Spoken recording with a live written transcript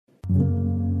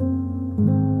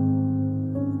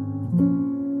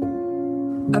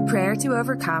A Prayer to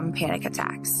Overcome Panic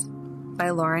Attacks by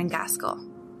Lauren Gaskell.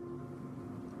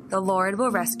 The Lord will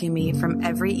rescue me from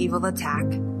every evil attack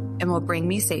and will bring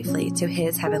me safely to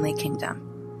his heavenly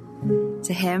kingdom.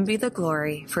 To him be the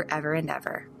glory forever and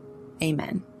ever.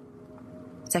 Amen.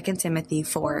 2 Timothy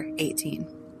 4:18.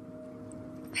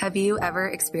 Have you ever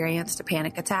experienced a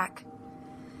panic attack?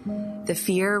 The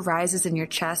fear rises in your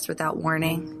chest without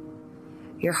warning.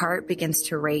 Your heart begins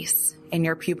to race and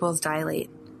your pupils dilate.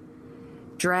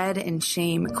 Dread and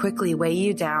shame quickly weigh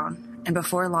you down, and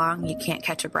before long, you can't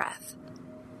catch a breath.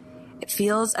 It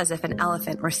feels as if an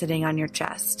elephant were sitting on your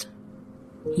chest.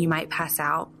 You might pass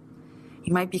out.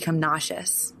 You might become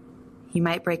nauseous. You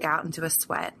might break out into a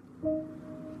sweat.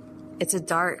 It's a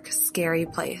dark, scary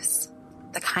place,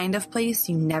 the kind of place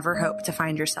you never hope to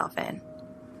find yourself in.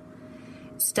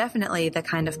 It's definitely the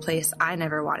kind of place I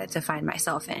never wanted to find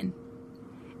myself in.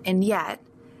 And yet,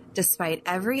 despite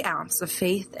every ounce of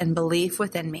faith and belief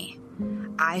within me,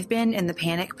 I've been in the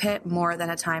panic pit more than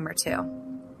a time or two.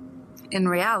 In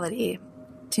reality,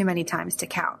 too many times to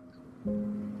count.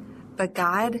 But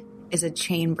God is a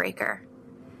chain breaker,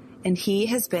 and he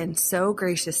has been so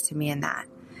gracious to me in that,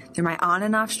 through my on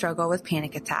and off struggle with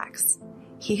panic attacks,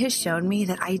 he has shown me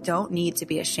that I don't need to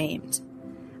be ashamed.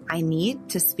 I need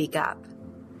to speak up.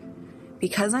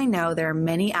 Because I know there are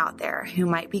many out there who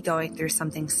might be going through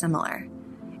something similar.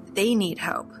 They need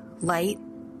hope, light,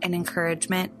 and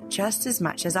encouragement just as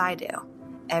much as I do,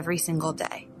 every single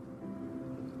day.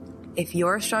 If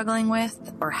you're struggling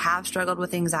with or have struggled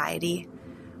with anxiety,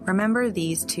 remember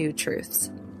these two truths.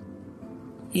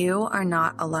 You are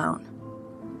not alone,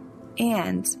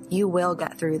 and you will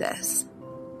get through this.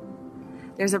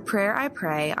 There's a prayer I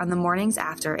pray on the mornings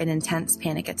after an intense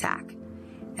panic attack,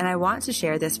 and I want to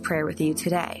share this prayer with you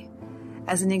today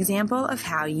as an example of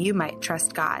how you might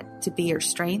trust God to be your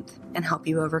strength and help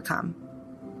you overcome.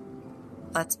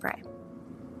 Let's pray.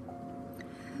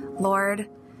 Lord,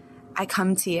 I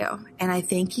come to you and I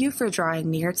thank you for drawing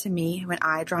near to me when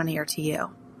I draw near to you.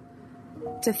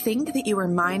 To think that you are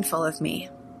mindful of me,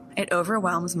 it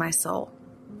overwhelms my soul.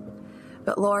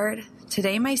 But Lord,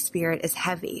 today my spirit is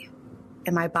heavy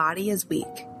and my body is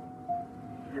weak.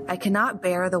 I cannot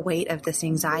bear the weight of this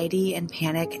anxiety and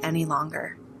panic any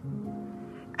longer.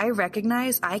 I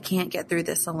recognize I can't get through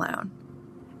this alone,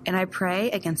 and I pray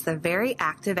against the very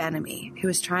active enemy who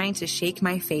is trying to shake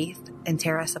my faith and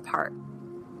tear us apart.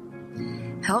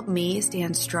 Help me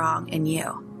stand strong in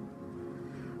you.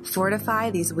 Fortify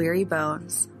these weary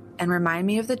bones and remind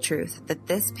me of the truth that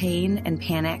this pain and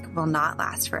panic will not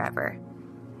last forever.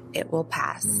 It will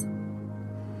pass.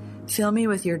 Fill me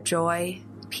with your joy,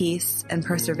 peace, and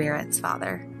perseverance,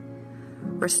 Father.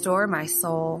 Restore my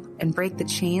soul and break the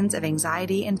chains of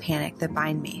anxiety and panic that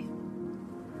bind me.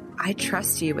 I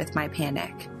trust you with my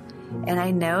panic, and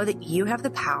I know that you have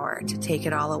the power to take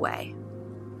it all away.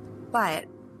 But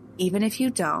even if you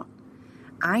don't,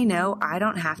 I know I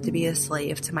don't have to be a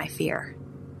slave to my fear.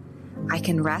 I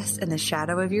can rest in the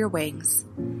shadow of your wings,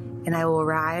 and I will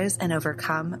rise and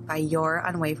overcome by your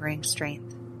unwavering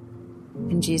strength.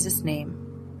 In Jesus'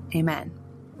 name, amen.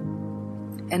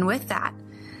 And with that,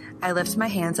 I lift my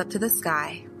hands up to the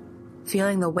sky,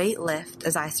 feeling the weight lift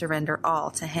as I surrender all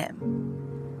to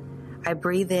him. I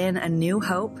breathe in a new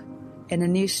hope and a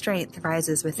new strength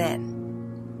rises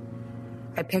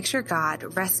within. I picture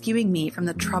God rescuing me from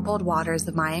the troubled waters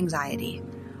of my anxiety,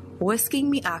 whisking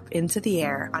me up into the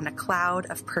air on a cloud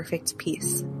of perfect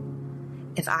peace.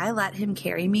 If I let him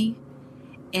carry me,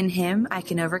 in him I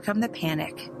can overcome the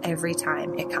panic every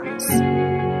time it comes.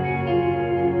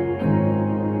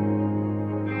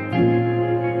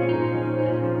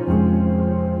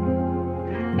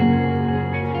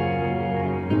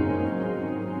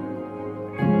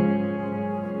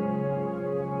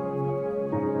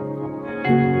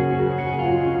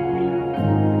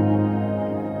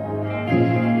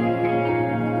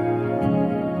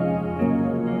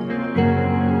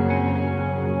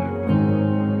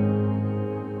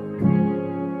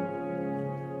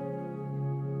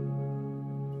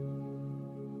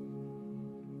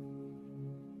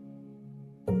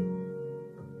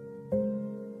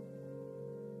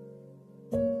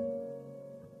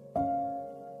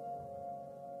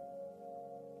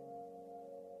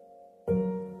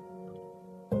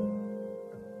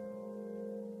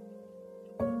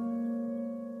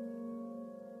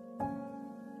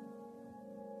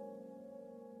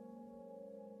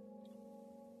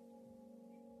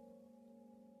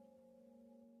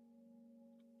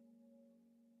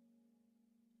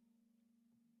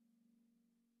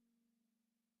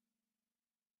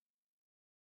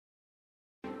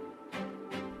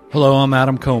 Hello, I'm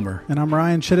Adam Comer. And I'm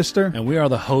Ryan Chittister. And we are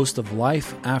the host of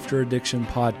Life After Addiction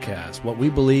podcast. What we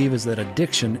believe is that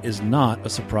addiction is not a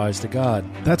surprise to God.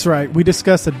 That's right. We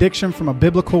discuss addiction from a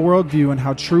biblical worldview and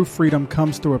how true freedom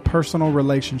comes through a personal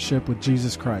relationship with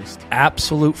Jesus Christ.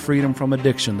 Absolute freedom from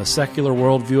addiction. The secular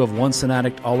worldview of once an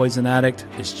addict, always an addict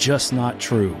is just not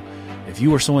true. If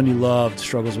you or someone you loved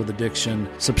struggles with addiction,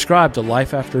 subscribe to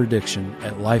Life After Addiction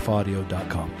at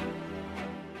lifeaudio.com.